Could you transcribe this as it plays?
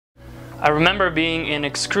I remember being in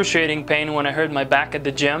excruciating pain when I hurt my back at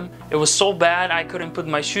the gym. It was so bad I couldn't put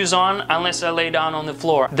my shoes on unless I lay down on the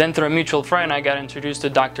floor. Then through a mutual friend I got introduced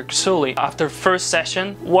to Dr. Kousouli. After first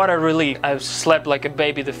session, what a relief. I slept like a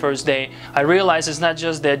baby the first day. I realized it's not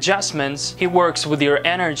just the adjustments, he works with your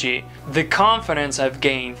energy. The confidence I've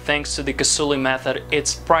gained thanks to the Kousouli method,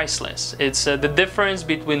 it's priceless. It's the difference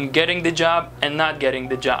between getting the job and not getting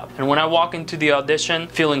the job. And when I walk into the audition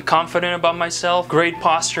feeling confident about myself, great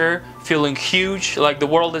posture, feeling huge, like the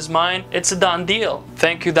world is mine, it's a done deal.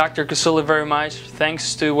 Thank you, Dr. Kousouli, very much.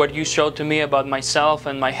 Thanks to what you showed to me about myself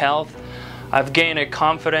and my health, I've gained a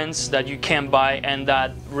confidence that you can't buy, and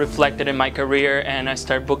that reflected in my career, and I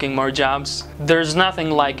started booking more jobs. There's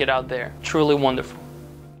nothing like it out there. Truly wonderful.